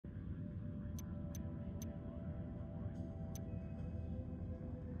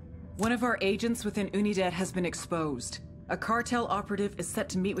One of our agents within Unidad has been exposed. A cartel operative is set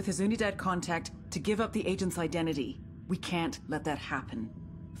to meet with his Unidad contact to give up the agent's identity. We can't let that happen.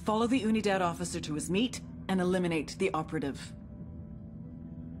 Follow the Unidad officer to his meet and eliminate the operative.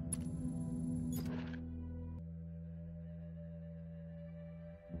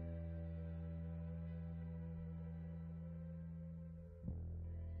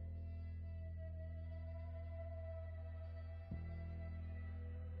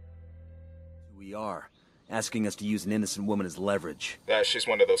 We are. Asking us to use an innocent woman as leverage. She's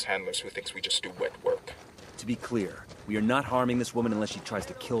one of those handlers who thinks we just do wet work. To be clear, we are not harming this woman unless she tries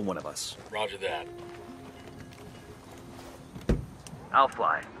to kill one of us. Roger that. I'll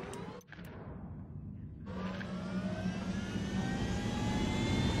fly.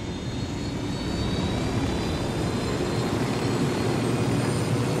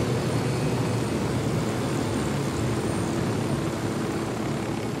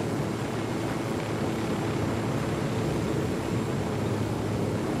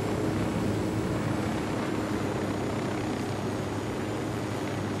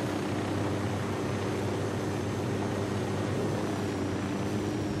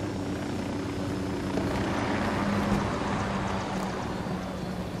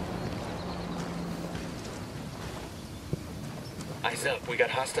 Eyes up, we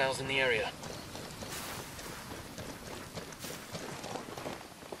got hostiles in the area.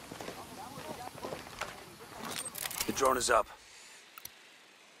 The drone is up.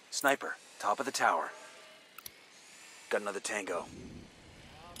 Sniper, top of the tower. Got another tango.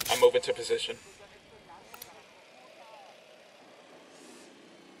 I'm moving to position.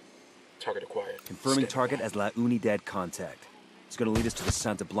 Target acquired. Confirming target as La Unidad contact. It's gonna lead us to the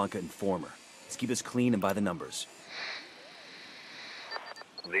Santa Blanca informer. Let's keep this clean and by the numbers.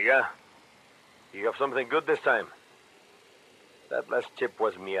 Diga, you have something good this time. That last chip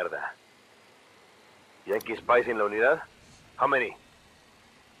was mierda. Yankee spies in la unidad? How many?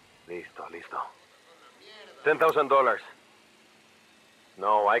 Listo. $10,000.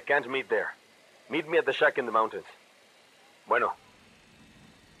 No, I can't meet there. Meet me at the shack in the mountains. Bueno.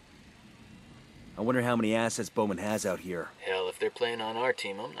 I wonder how many assets Bowman has out here. Hell, if they're playing on our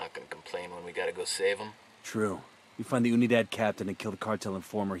team, I'm not gonna complain when we gotta go save them. True. We find the Unidad captain and kill the cartel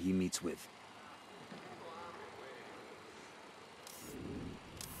informer he meets with.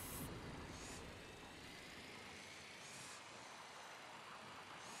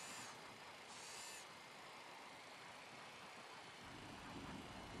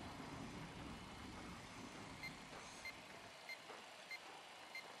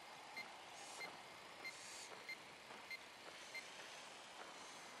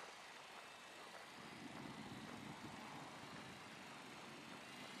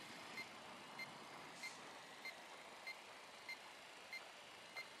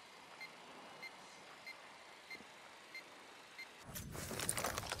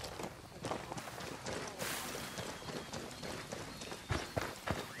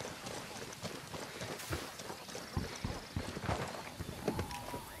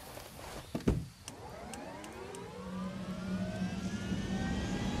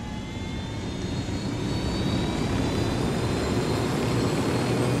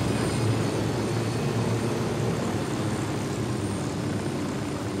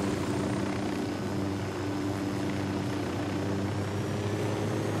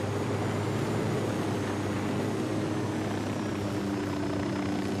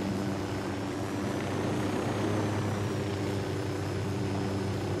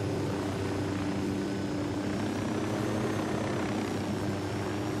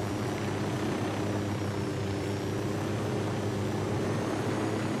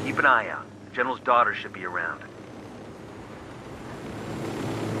 Keep an eye out. The General's daughter should be around.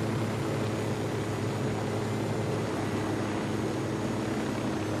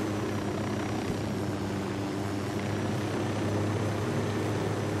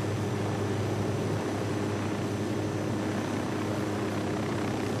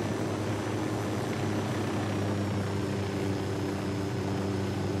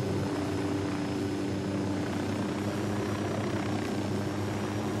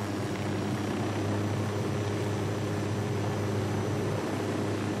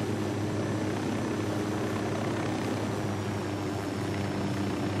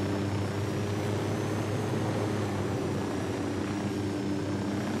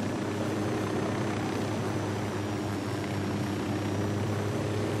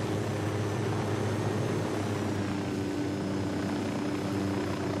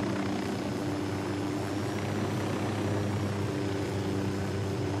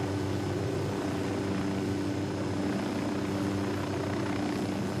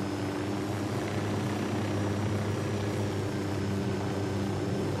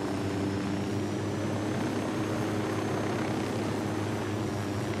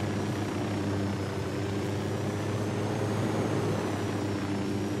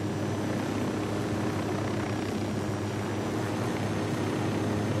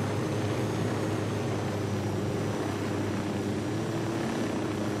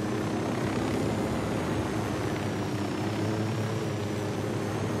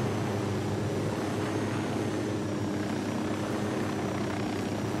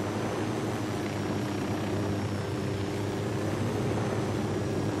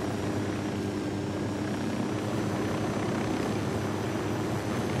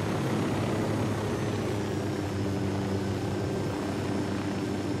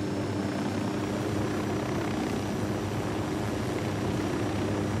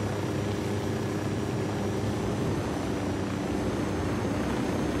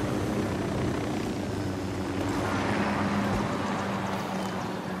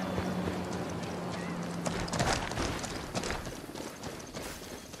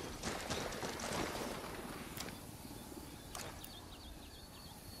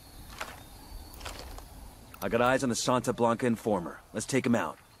 I got eyes on the Santa Blanca informer. Let's take him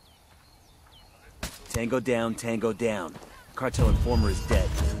out. Tango down, tango down. Cartel informer is dead.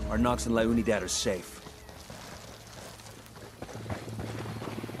 Our Nox and La Unidad are safe.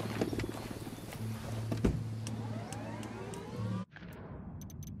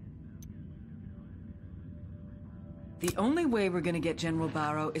 The only way we're gonna get General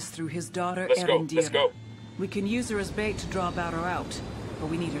Barrow is through his daughter, Let's go. Erendira. Let's go. We can use her as bait to draw Barrow out, but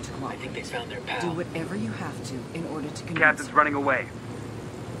we need her to I cooperate. think they found their Do pal. whatever you have to in order to convince Captain's her. running away.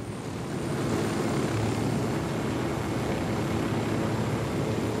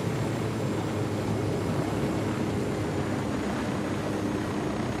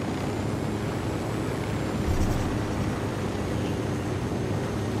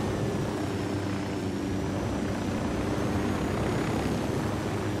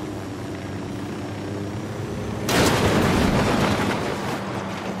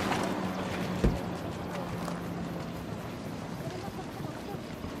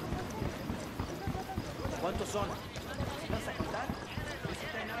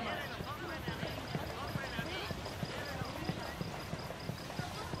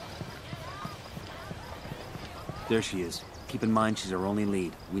 There she is. Keep in mind she's our only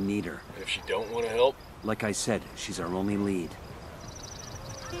lead. We need her. If she don't want to help, Like I said, she's our only lead.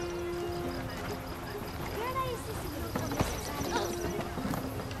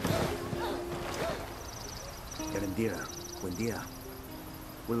 Erendira, buen día.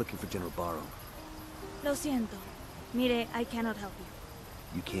 We're looking for General Barrow. Lo siento. Mire, I cannot help you.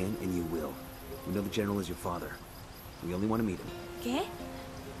 You can and you will. We know the General is your father. We only want to meet him. ¿Qué?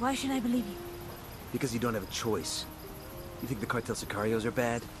 Why should I believe you? Because you don't have a choice. You think the cartel sicarios are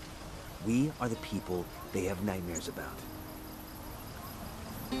bad? We are the people they have nightmares about.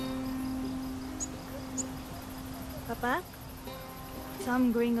 Papa?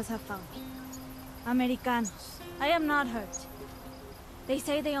 Some gringos have found me. Americanos. I am not hurt. They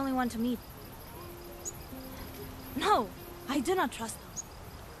say they only want to meet. No, I do not trust them.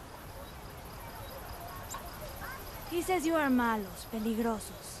 He says you are malos,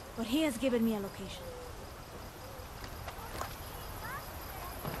 peligrosos, but he has given me a location.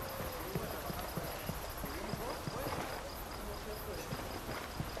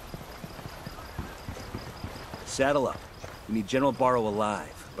 Saddle up. We need General Barrow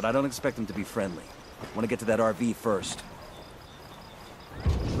alive, but I don't expect him to be friendly. I want to get to that RV first.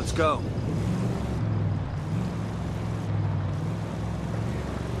 Let's go.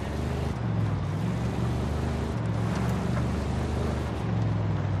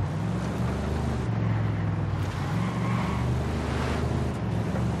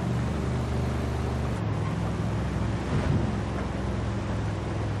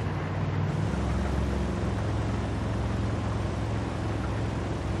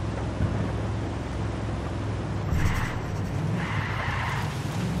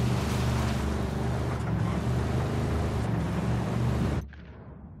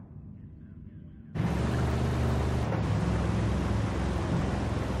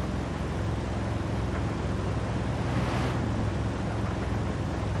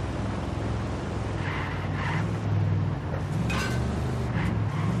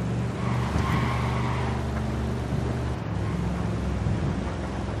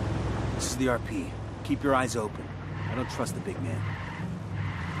 This is the RP. Keep your eyes open. I don't trust the big man.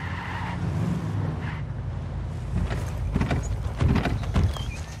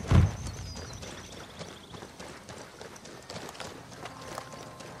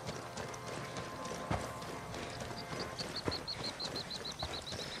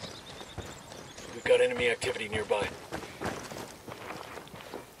 We've got enemy activity nearby.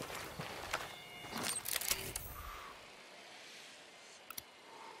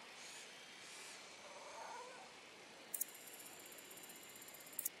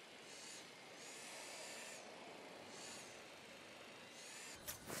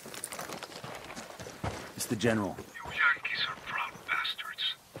 It's the General. You Yankees are proud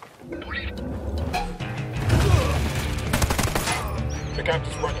bastards. Police. the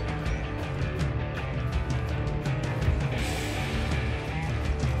captain's running.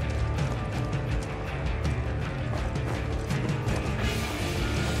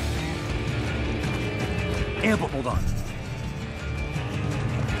 Amber, hold on.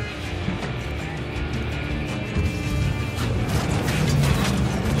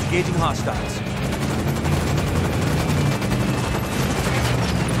 Engaging hostiles.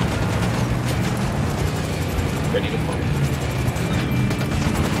 Ready to fire.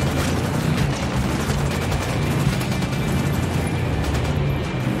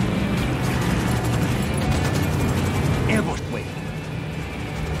 Ambushed, wait.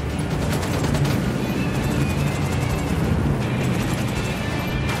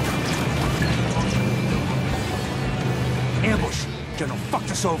 fucked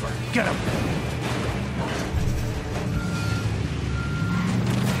us over. Get him!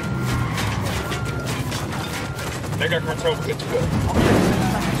 They got cartel, we're good to go.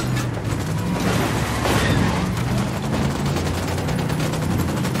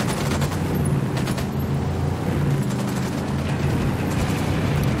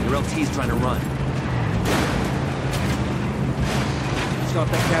 Your LT's trying to run. Stop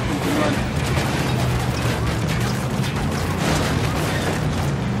that captain from running.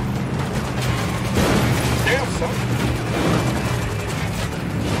 Damn, son.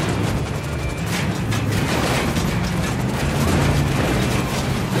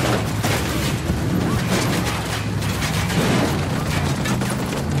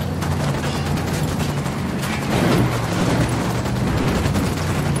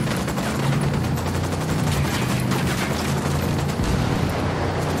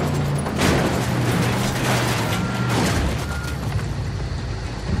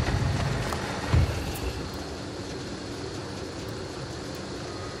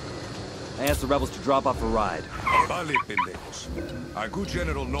 I asked the rebels to drop off a ride. Vale, pendejos. Our good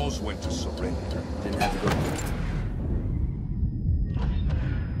general knows when to surrender. Didn't have to go.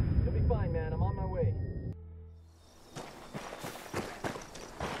 You'll be fine, man. I'm on my way.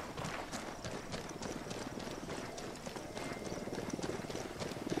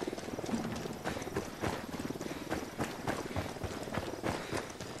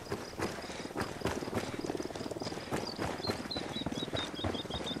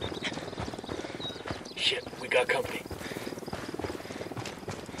 Shit, we got company.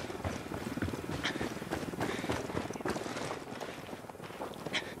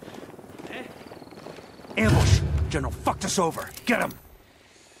 Ambush! General fucked us over. Get him!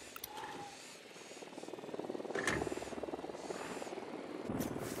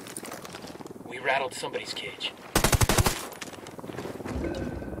 We rattled somebody's cage.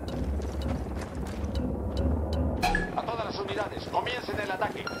 A todas las unidades, comiencen el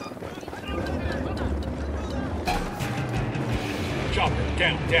ataque. Chopper,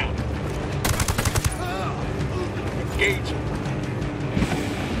 down. Engage.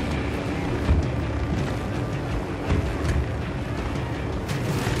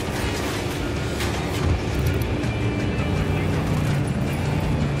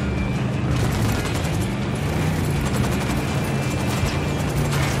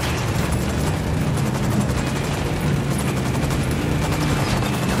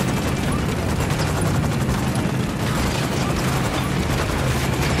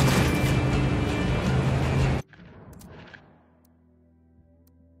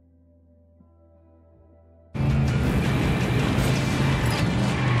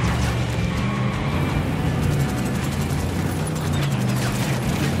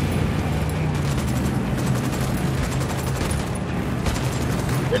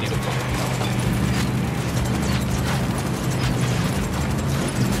 Ready to fire.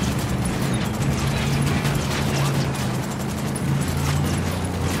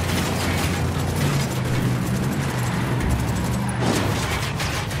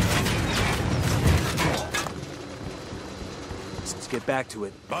 Let's get back to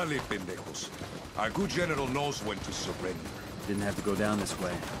it. Vale, pendejos. Our good general knows when to surrender. Didn't have to go down this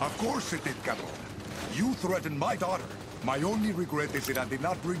way. Of course it did, cabrón. You threatened my daughter. My only regret is that I did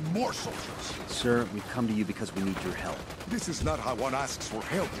not bring more soldiers. Sir, we've come to you because we need your help. This is not how one asks for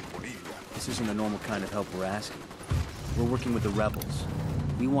help in Bolivia. This isn't the normal kind of help we're asking. We're working with the rebels.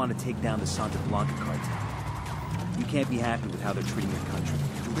 We want to take down the Santa Blanca cartel. You can't be happy with how they're treating your country.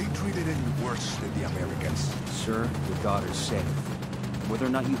 Do they treat it any worse than the Americans? Sir, your daughter's safe. Whether or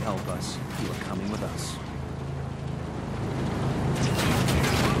not you help us, you are coming with us.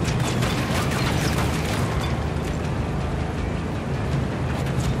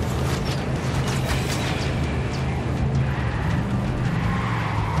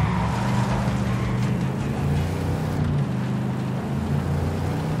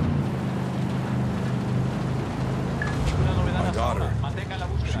 My daughter,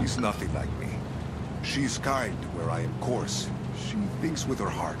 she's nothing like me. She's kind where I am coarse. She thinks with her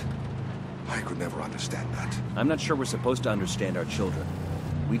heart. I could never understand that. I'm not sure we're supposed to understand our children.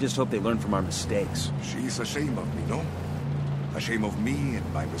 We just hope they learn from our mistakes. She's ashamed of me, no? Ashamed of me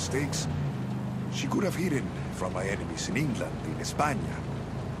and my mistakes. She could have hidden from my enemies in England, in España.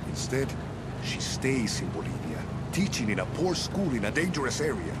 Instead, she stays in Bolivia, teaching in a poor school in a dangerous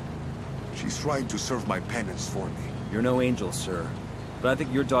area. She's trying to serve my penance for me. You're no angel, sir. But I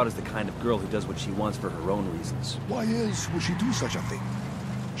think your daughter's the kind of girl who does what she wants for her own reasons. Why else would she do such a thing?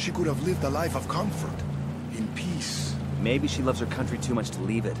 She could have lived a life of comfort, in peace. Maybe she loves her country too much to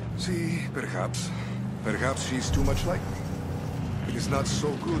leave it. See, perhaps. Perhaps she's too much like me. It is not so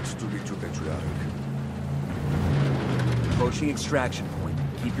good to be too patriotic. Approaching extraction point.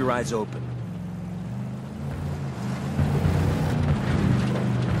 Keep your eyes open.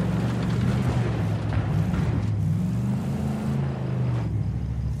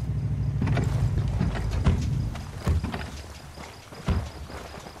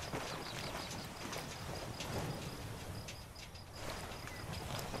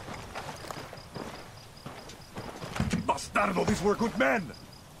 Bastardo, these were good men!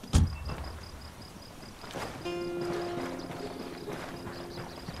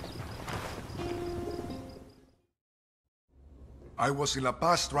 I was in La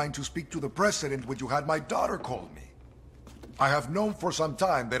Paz trying to speak to the president when you had my daughter call me. I have known for some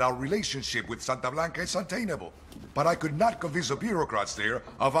time that our relationship with Santa Blanca is untenable, but I could not convince the bureaucrats there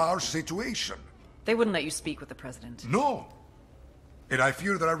of our situation. They wouldn't let you speak with the president. No! And I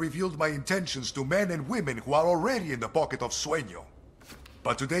fear that I revealed my intentions to men and women who are already in the pocket of Sueño.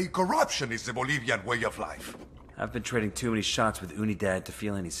 But today, corruption is the Bolivian way of life. I've been trading too many shots with Unidad to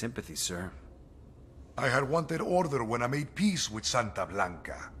feel any sympathy, sir. I had wanted order when I made peace with Santa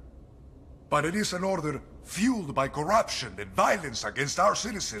Blanca. But it is an order fueled by corruption and violence against our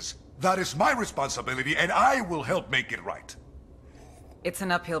citizens. That is my responsibility, and I will help make it right. It's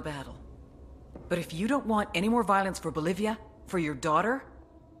an uphill battle. But if you don't want any more violence for Bolivia, for your daughter,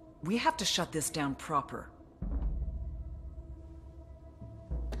 we have to shut this down proper.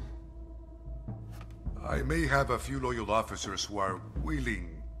 I may have a few loyal officers who are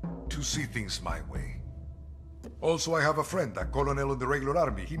willing to see things my way. Also, I have a friend, a colonel in the regular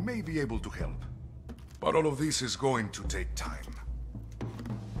army. He may be able to help. But all of this is going to take time.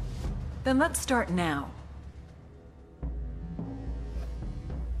 Then let's start now.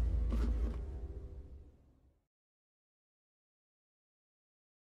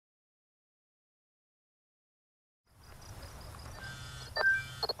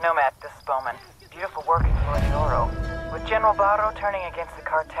 Nomad, this is Bowman. Beautiful work in Oro. With General Barro turning against the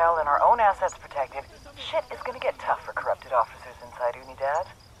cartel and our own assets protected, shit is gonna get tough for corrupted officers inside Unidad.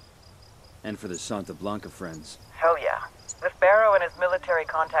 And for the Santa Blanca friends. Hell yeah. With Barro and his military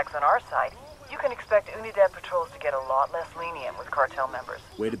contacts on our side, you can expect Unidad patrols to get a lot less lenient with cartel members.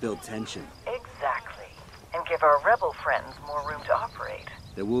 Way to build tension. Exactly. And give our rebel friends more room to operate.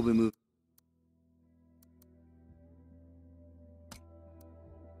 There will be moving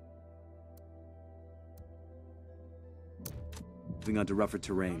onto rougher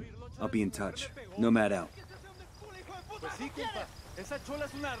terrain. I'll be in touch. Nomad out.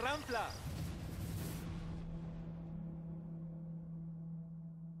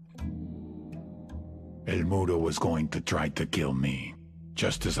 El Mudo was going to try to kill me,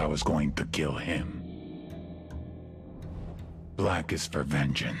 just as I was going to kill him. Black is for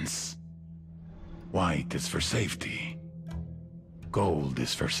vengeance. White is for safety. Gold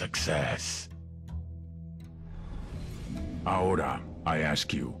is for success. Ahora, I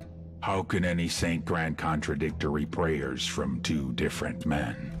ask you, how can any saint grant contradictory prayers from two different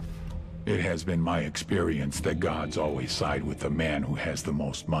men? It has been my experience that gods always side with the man who has the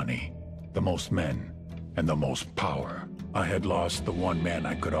most money, the most men, and the most power. I had lost the one man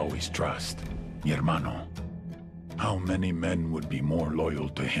I could always trust, mi hermano. How many men would be more loyal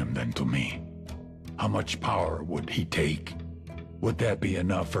to him than to me? How much power would he take? Would that be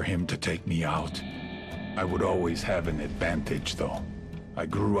enough for him to take me out? I would always have an advantage, though. I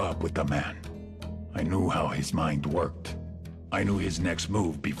grew up with the man. I knew how his mind worked. I knew his next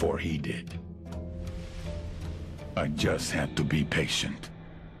move before he did. I just had to be patient.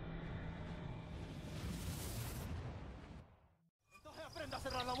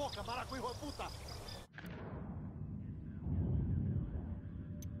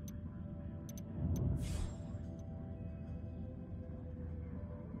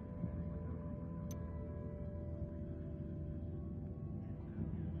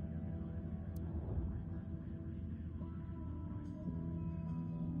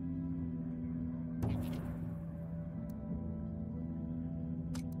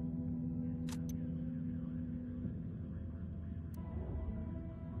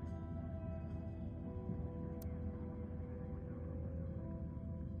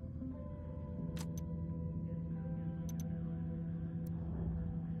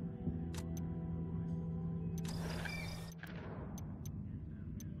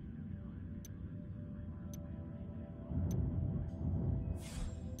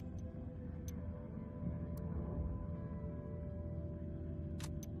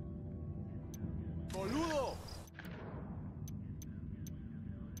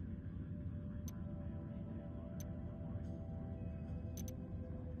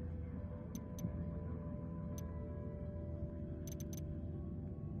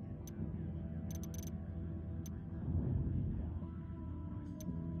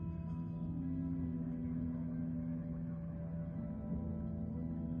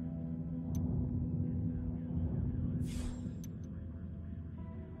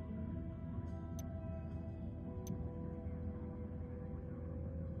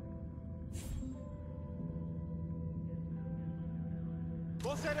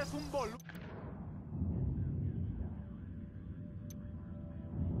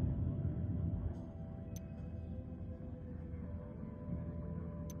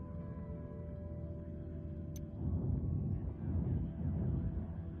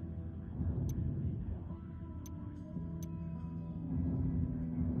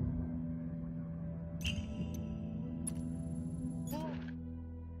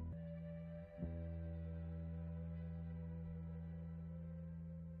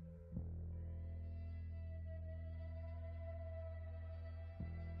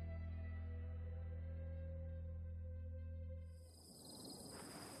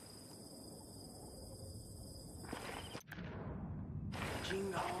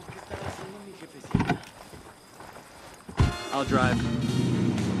 I'll drive.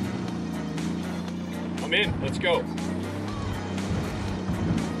 I'm in. Let's go.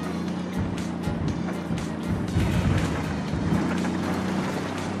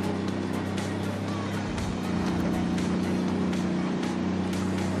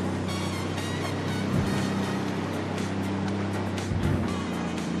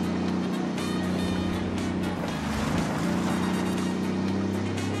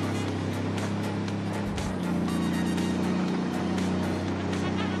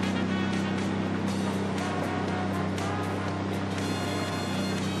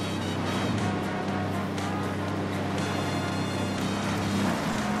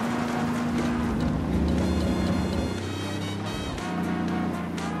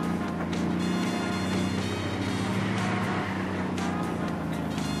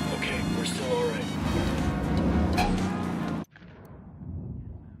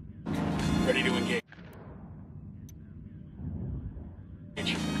 Ready to engage.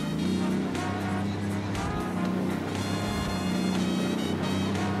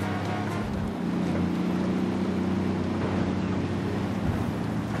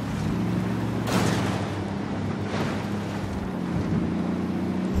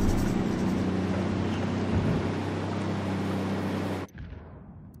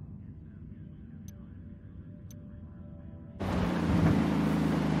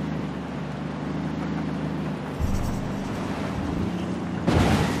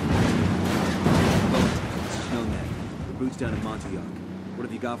 Down in Montauk. What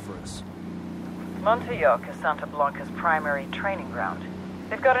have you got for us? Montauk is Santa Blanca's primary training ground.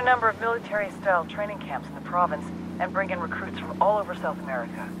 They've got a number of military-style training camps in the province and bring in recruits from all over South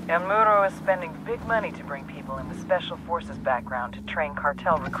America. El Muro is spending big money to bring people in with special forces background to train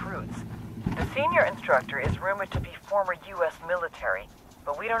cartel recruits. The senior instructor is rumored to be former U.S. military,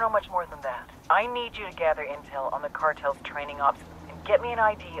 but we don't know much more than that. I need you to gather intel on the cartel's training ops and get me an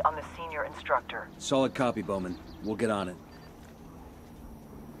ID on the senior instructor. Solid copy, Bowman. We'll get on it.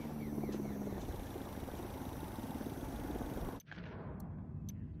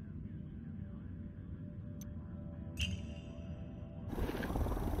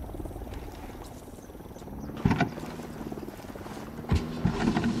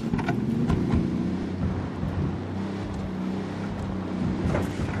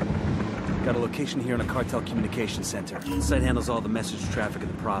 Got a location here in a cartel communication center. The site handles all the message traffic in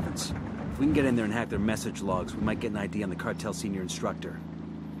the province. If we can get in there and hack their message logs, we might get an ID on the cartel senior instructor.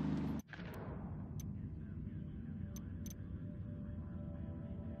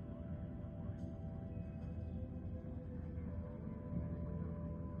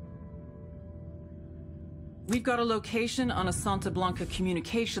 We've got a location on a Santa Blanca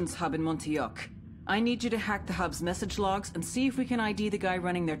communications hub in Montauk. I need you to hack the hub's message logs and see if we can ID the guy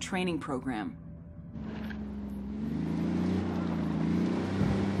running their training program.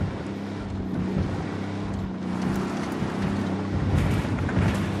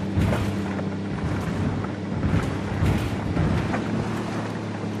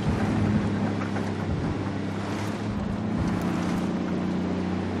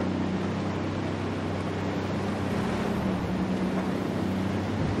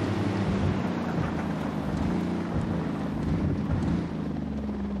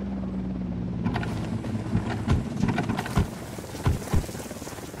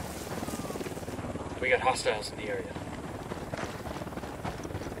 We got hostiles in the area.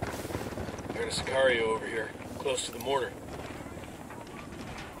 I heard a Sicario over here, close to the mortar.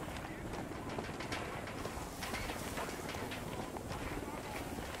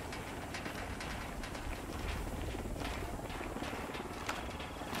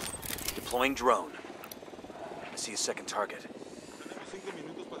 Deploying drone. I see a second target.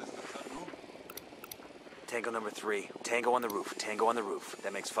 Tango number 3. Tango on the roof. Tango on the roof.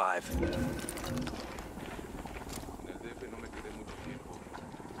 That makes 5.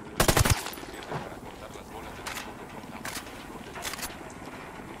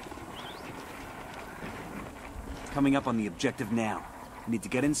 coming up on the objective now. We need to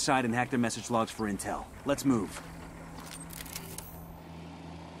get inside and hack their message logs for intel. Let's move.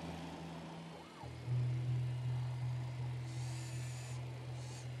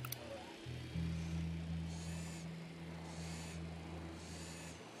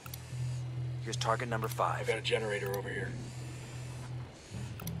 Here's target number 5. I got a generator over here.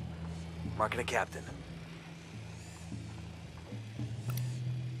 Marking a captain.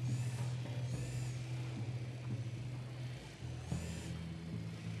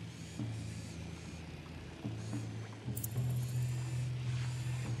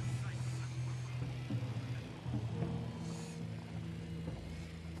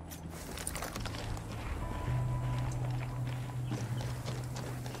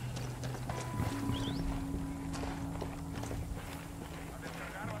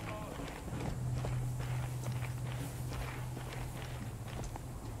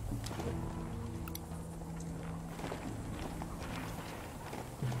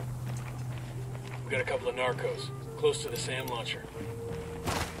 We got a couple of narcos, close to the SAM launcher.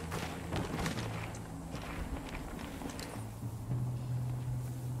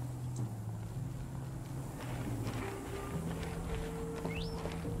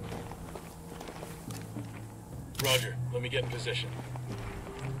 Roger, let me get in position.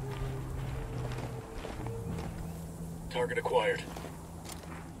 Target acquired.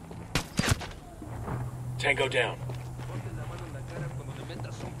 Tango down.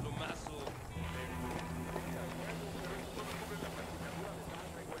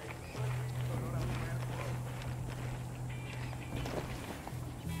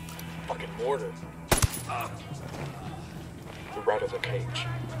 Fucking mortar. We're right of the cage.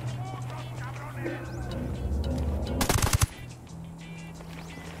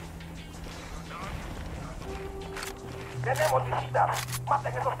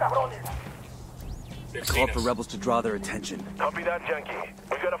 Call for rebels to draw their attention. Copy that, Yankee.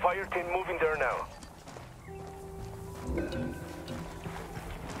 We got a fire team moving there now.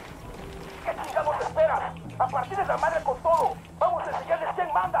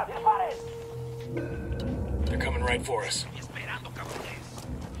 They're coming right for us.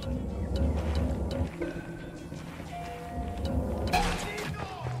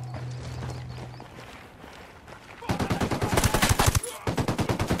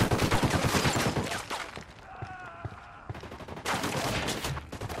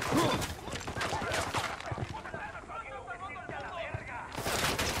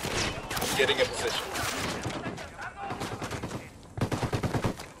 Getting a position.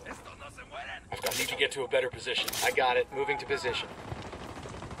 I need to get to a better position. I got it. Moving to position.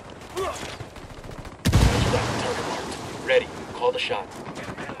 Target marked. Ready. Call the shot.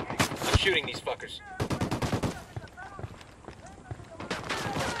 I'm shooting these fuckers.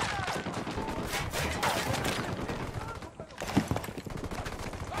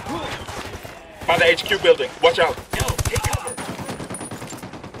 By the HQ building. Watch out. No, take cover.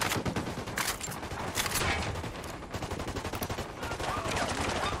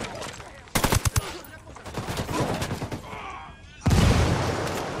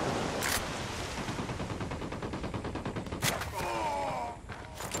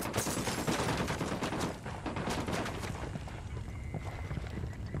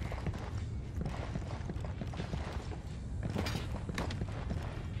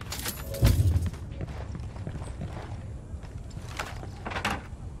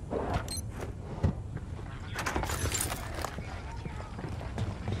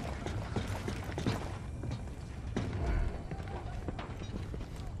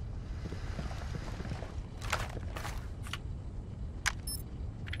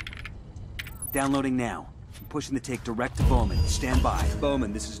 Downloading now. I'm pushing the take direct to Bowman. Stand by.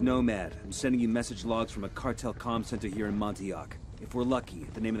 Bowman, this is Nomad. I'm sending you message logs from a cartel comm center here in Montauk. If we're lucky,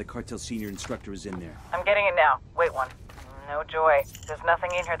 the name of the cartel senior instructor is in there. I'm getting it now. Wait one. No joy. There's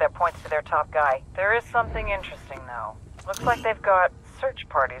nothing in here that points to their top guy. There is something interesting, though. Looks like they've got search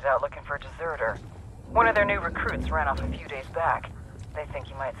parties out looking for a deserter. One of their new recruits ran off a few days back. They think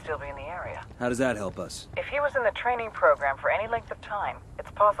he might still be in the area. How does that help us? If he was in the training program for any length of time, it's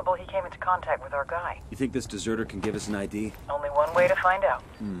possible he came into contact with our guy. You think this deserter can give us an ID? Only one way to find out.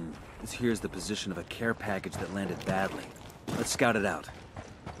 This here's the position of a care package that landed badly. Let's scout it out.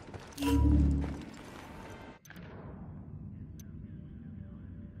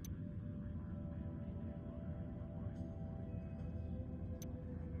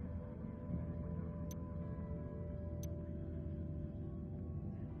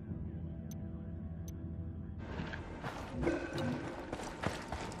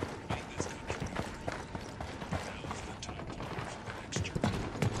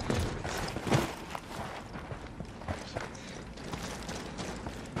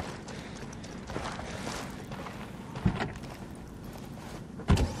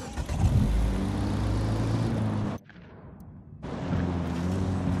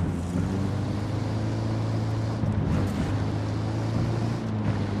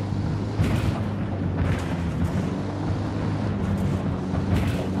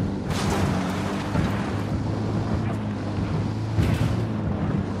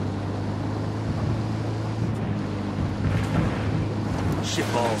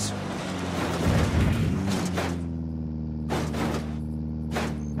 Shitballs.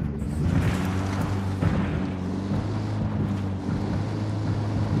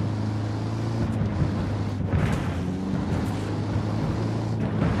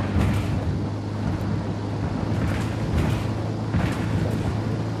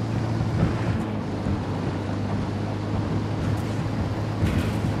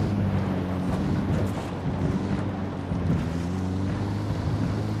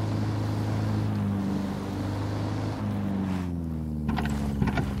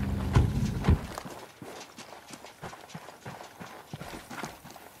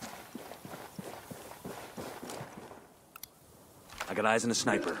 I got eyes on a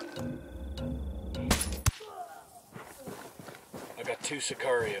sniper. I got 2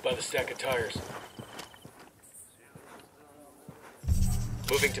 Sicario by the stack of tires.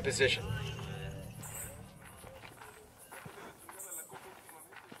 Moving to position.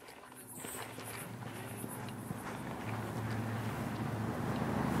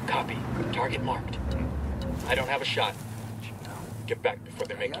 Copy. Target marked. I don't have a shot. Get back before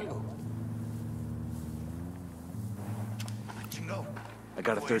they make you. I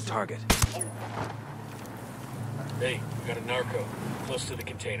got a 3rd target. Hey, we got a narco close to the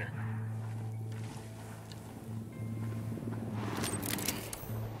container.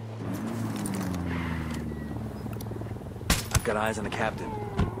 I've got eyes on the captain.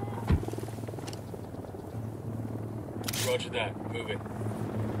 Roger that. Moving.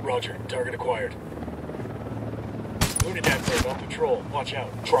 Roger. Target acquired. Unidad bird on patrol. Watch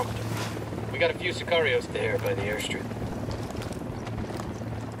out. Dropped him. We got a few Sicarios there by the airstrip.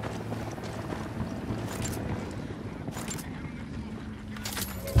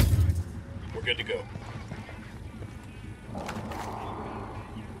 We're good to go.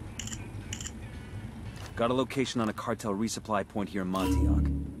 Got a location on a cartel resupply point here in Montauk.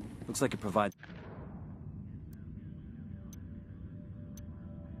 Looks like it provides...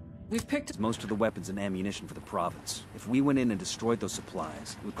 We've picked most of the weapons and ammunition for the province. If we went in and destroyed those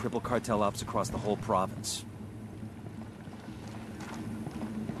supplies, it would cripple cartel ops across the whole province.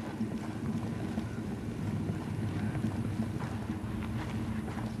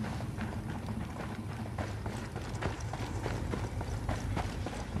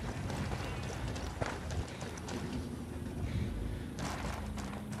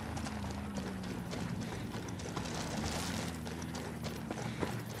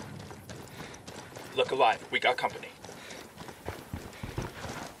 Look alive. We got company.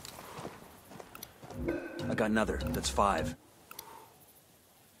 I got another. That's 5.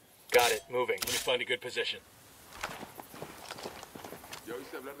 Got it. Moving. Let me find a good position.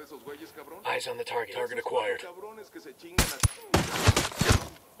 Eyes on the target. Target acquired.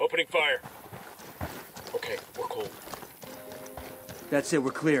 Opening fire. Okay, we're cool. That's it.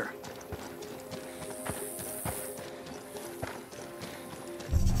 We're clear.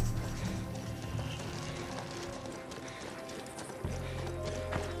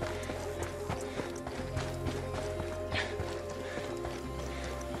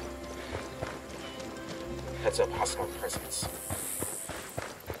 Heads up, hostile presence.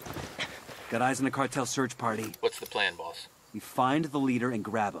 Got eyes on the cartel search party. What's the plan, boss? We find the leader and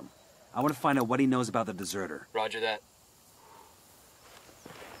grab him. I want to find out what he knows about the deserter. Roger that.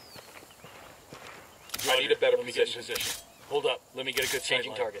 I need a better position. Hold up. Let me get a good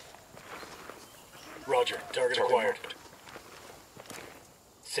Changing target. Roger. Target acquired. Marked.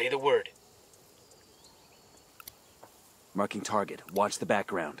 Say the word. Marking target. Watch the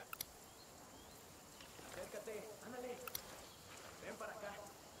background.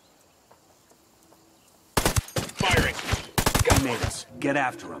 Firing. He made us. Get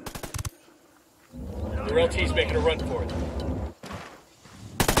after him. Their LT's making a run for it.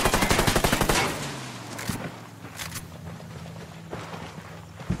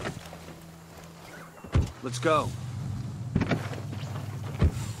 Let's go.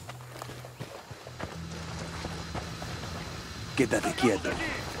 Quédate quieto.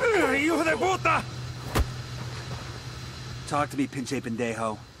 ¡Hijo de puta! Talk to me, pinche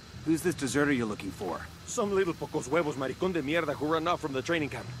pendejo. Who's this deserter you're looking for? Some little pocos huevos maricón de mierda who ran off from the training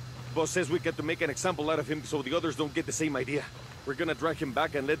camp. Boss says we get to make an example out of him so the others don't get the same idea. We're gonna drag him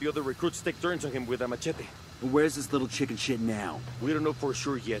back and let the other recruits take turns on him with a machete. Where's this little chicken shit now? We don't know for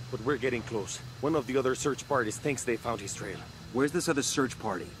sure yet, but we're getting close. One of the other search parties thinks they found his trail. Where's this other search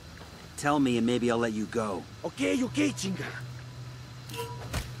party? Tell me and maybe I'll let you go. Okay, chinga.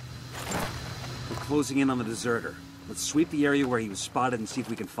 We're closing in on the deserter. Let's sweep the area where he was spotted and see if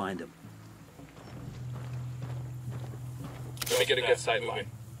we can find him. Let me get a good sight line.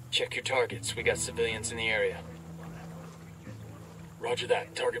 Check your targets. We got civilians in the area. Roger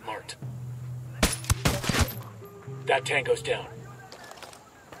that. Target marked. That tango's down.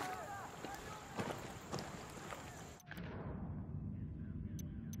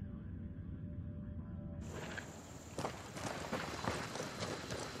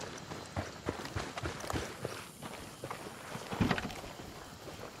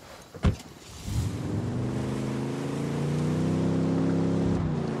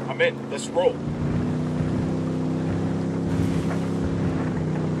 I'm in. Let's roll.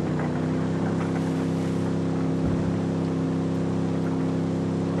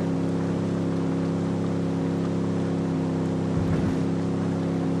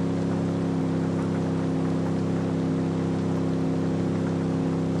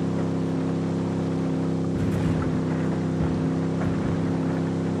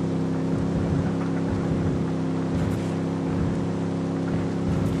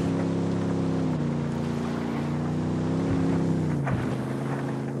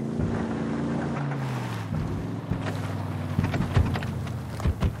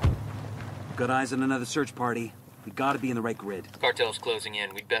 Got eyes on another search party. We gotta be in the right grid. Cartel's closing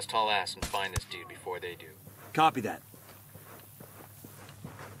in. We'd best haul ass and find this dude before they do. Copy that.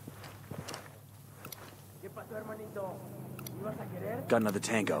 Got another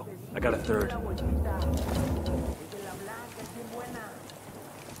tango. I got a third.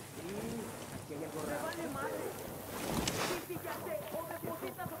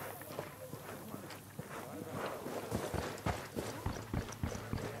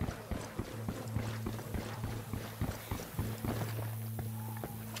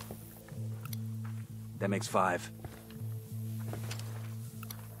 That makes 5.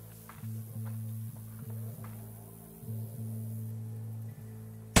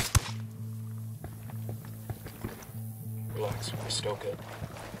 Relax, we're still good.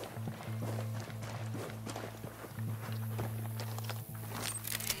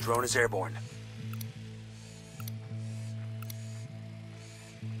 Drone is airborne.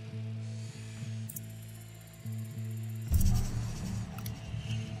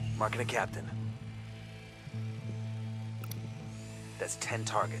 Marking a captain. That's 10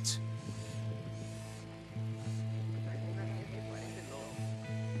 targets.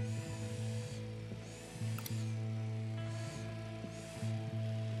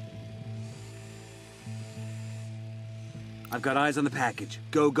 I've got eyes on the package.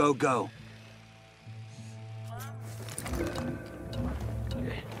 Go, go, go.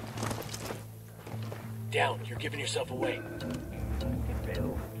 Down, you're giving yourself away.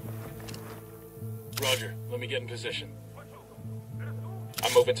 Roger, let me get in position.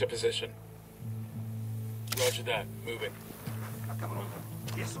 I'm moving to position. Roger that, moving.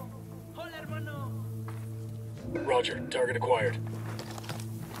 Roger, target acquired.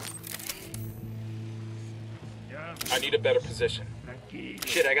 I need a better position.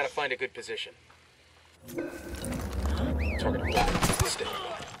 Shit, I gotta find a good position. Target acquired. Stay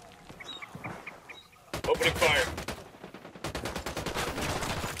by. Opening fire.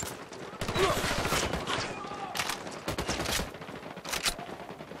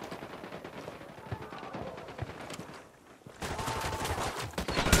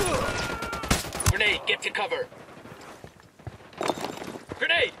 Grenade, get to cover.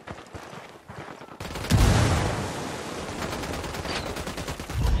 Grenade!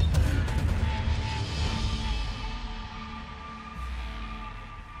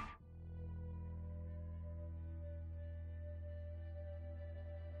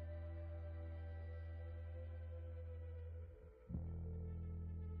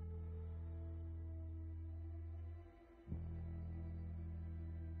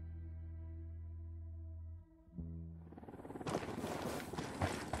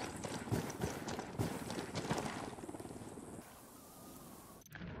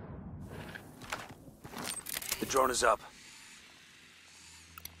 The drone is up.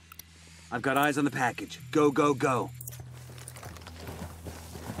 I've got eyes on the package. Go, go, go.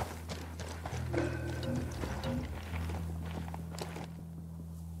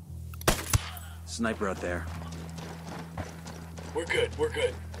 Sniper out there. We're good, we're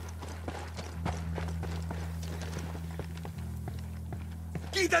good.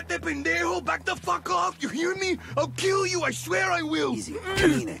 Quítate, pendejo! Back the fuck off! You hear me? I'll kill you! I swear I will! Easy.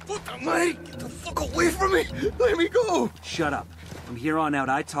 Camine. Puta madre! Get the fuck away from me! Let me go! Shut up. From here on out,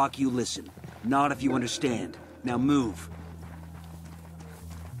 I talk, you listen. Not if you understand. Now move.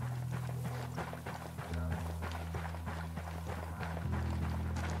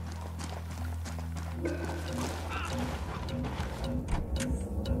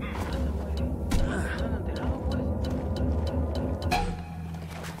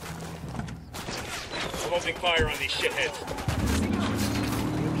 I'm opening fire on these shitheads.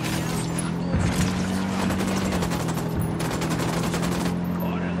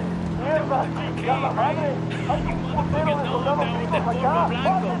 I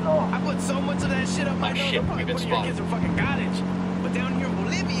put so much of that shit up my nose. We've been spotted. Kids are fucking college. But down here in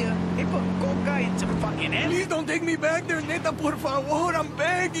Bolivia, they put coca into fucking ass. Please don't take me back there, neta, por favor. I'm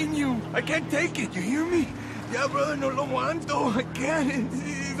begging you. I can't take it. You hear me? Yeah, brother, no lo aguanto. I can't.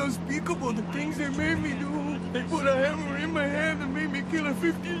 It's unspeakable, the things they made me do. They put a hammer in my hand and made me kill a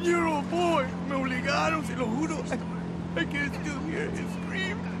 15-year-old boy. Me obligaron, se lo juro. I can still hear his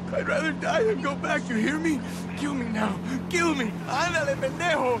scream. I'd rather die than go back, you hear me? Kill me now. Kill me. Ándale,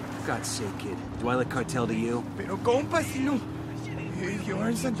 pendejo. For God's sake, kid. Do I let cartel to you? Pero compa, si no... You are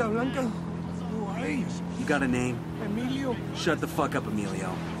in Santa Blanca. Who are you? You got a name? Emilio. Shut the fuck up,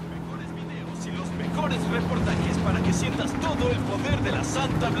 Emilio. Y los mejores reportajes para que sientas todo el poder de la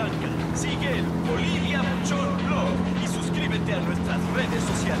Santa Blanca. Sigue el Bolivia Buchón Blog y suscríbete a nuestras redes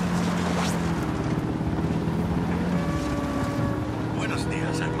sociales. Buenos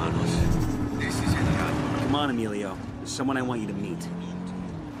días, hermanos. This is Edgar. Come on, Emilio. There's someone I want you to meet.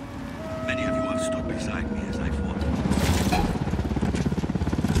 Many of you have stood beside me as I fought.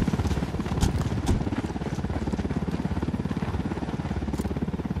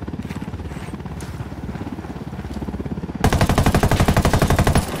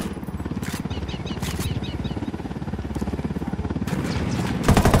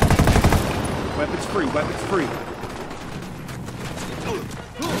 Weapons free, weapons free.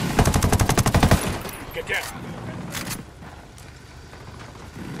 Get down.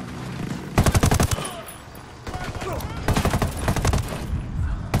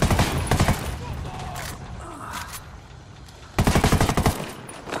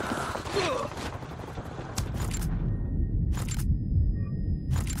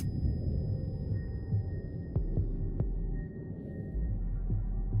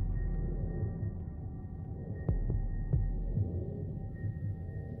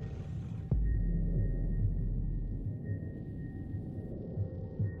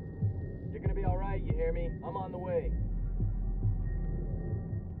 I'm on the way.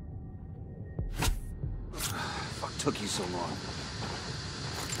 Fuck took you so long?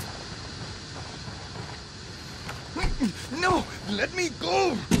 No! Let me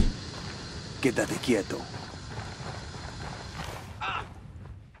go! Quédate quieto.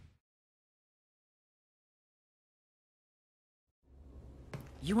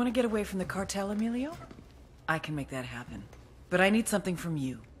 You want to get away from the cartel, Emilio? I can make that happen. But I need something from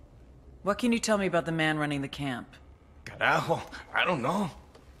you. What can you tell me about the man running the camp? Carajo, I don't know.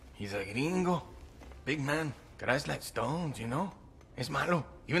 He's a gringo. Big man. Got eyes like stones, you know? Es malo.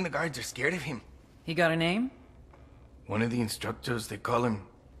 Even the guards are scared of him. He got a name? One of the instructors, they call him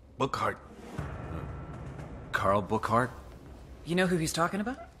Bookhart. Carl Bookhart? You know who he's talking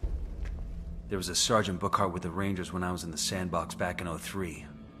about? There was a Sergeant Bookhart with the Rangers when I was in the sandbox back in '03.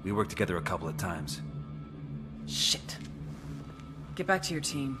 We worked together a couple of times. Shit. Get back to your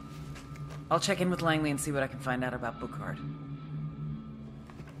team. I'll check in with Langley and see what I can find out about Bookhart.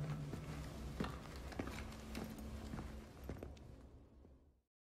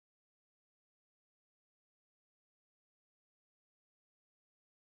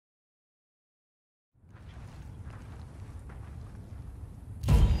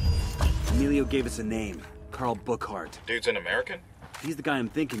 Emilio gave us a name. Carl Bookhart. Dude's an American? He's the guy I'm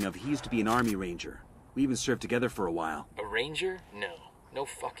thinking of. He used to be an Army Ranger. We even served together for a while. A Ranger? No. No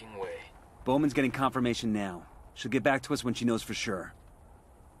fucking way. Bowman's getting confirmation now. She'll get back to us when she knows for sure.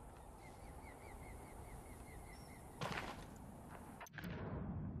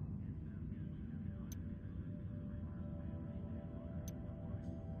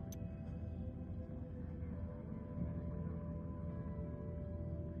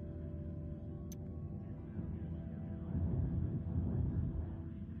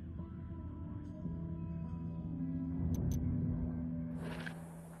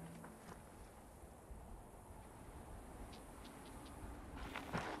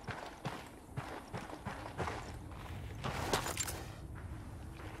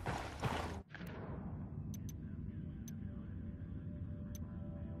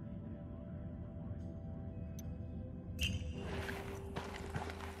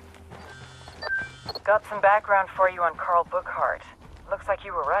 Got some background for you on Carl Bookhart. Looks like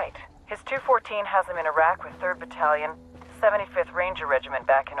you were right. His 214 has him in Iraq with 3rd Battalion, 75th Ranger Regiment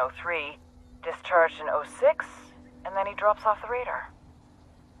back in '03, discharged in '06, and then he drops off the radar.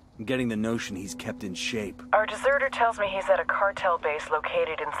 I'm getting the notion he's kept in shape. Our deserter tells me he's at a cartel base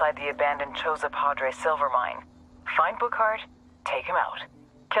located inside the abandoned Choza Padre silver mine. Find Bookhart, take him out.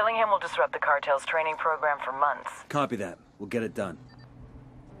 Killing him will disrupt the cartel's training program for months. Copy that. We'll get it done.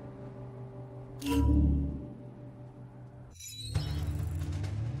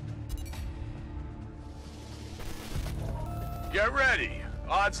 Get ready.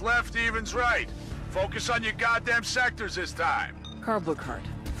 Odds left, evens right. Focus on your goddamn sectors this time. Carl Buchart,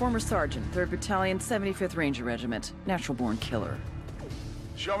 former sergeant, 3rd Battalion, 75th Ranger Regiment, natural-born killer.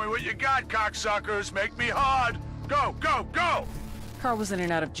 Show me what you got, cocksuckers. Make me hard. Go, go, go! Carl was in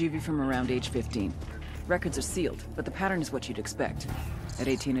and out of juvie from around age 15. Records are sealed, but the pattern is what you'd expect. At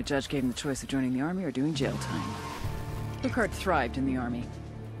 18, a judge gave him the choice of joining the Army or doing jail time. Buchart thrived in the Army.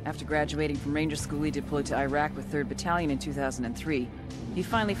 After graduating from Ranger School, he deployed to Iraq with 3rd Battalion in 2003. He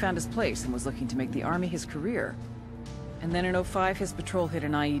finally found his place and was looking to make the Army his career. And then in 2005, his patrol hit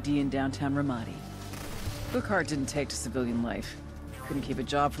an IED in downtown Ramadi. Buchart didn't take to civilian life. Couldn't keep a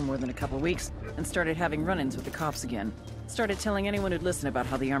job for more than a couple weeks, and started having run-ins with the cops again. Started telling anyone who'd listen about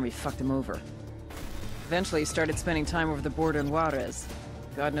how the Army fucked him over. Eventually, he started spending time over the border in Juarez.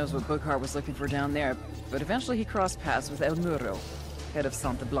 God knows what Buchart was looking for down there, but eventually he crossed paths with El Muro, head of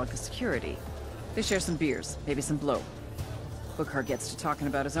Santa Blanca security. They share some beers, maybe some blow. Buchart gets to talking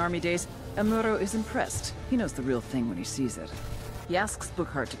about his Army days. El Muro is impressed. He knows the real thing when he sees it. He asks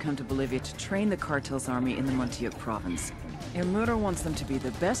Buchart to come to Bolivia to train the cartel's army in the Montilluk province. El Muro wants them to be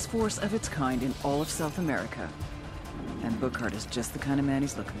the best force of its kind in all of South America. And Buchart is just the kind of man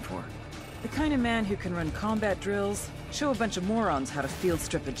he's looking for. The kind of man who can run combat drills, show a bunch of morons how to field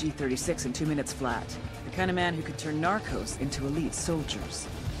strip a G-36 in 2 minutes flat. The kind of man who can turn narcos into elite soldiers.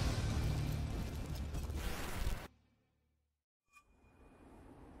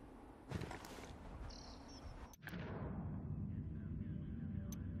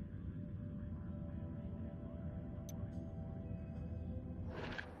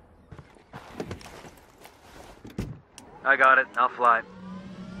 I got it. I'll fly.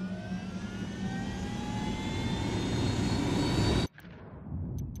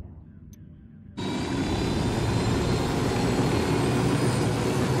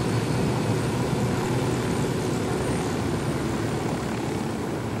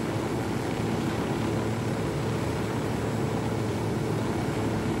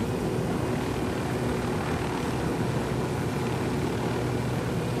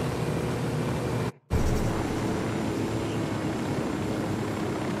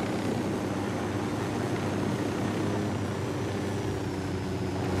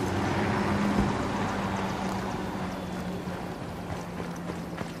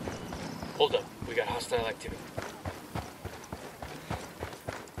 Hold up, we got hostile activity.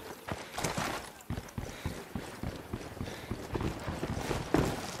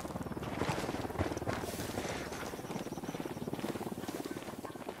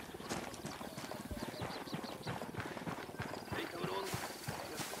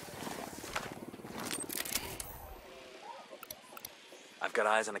 I've got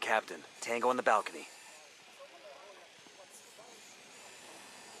eyes on the captain. Tango on the balcony.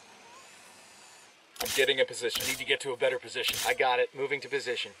 I'm getting a position. I need to get to a better position. I got it. Moving to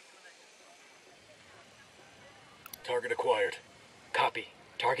position. Target acquired. Copy.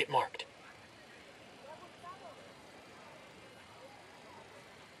 Target marked.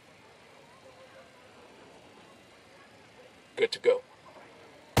 Good to go.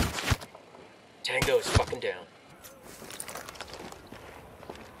 Tango is fucking down.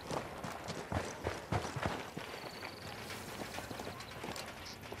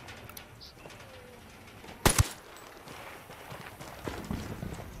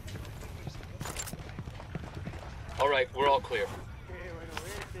 All right, we're all clear.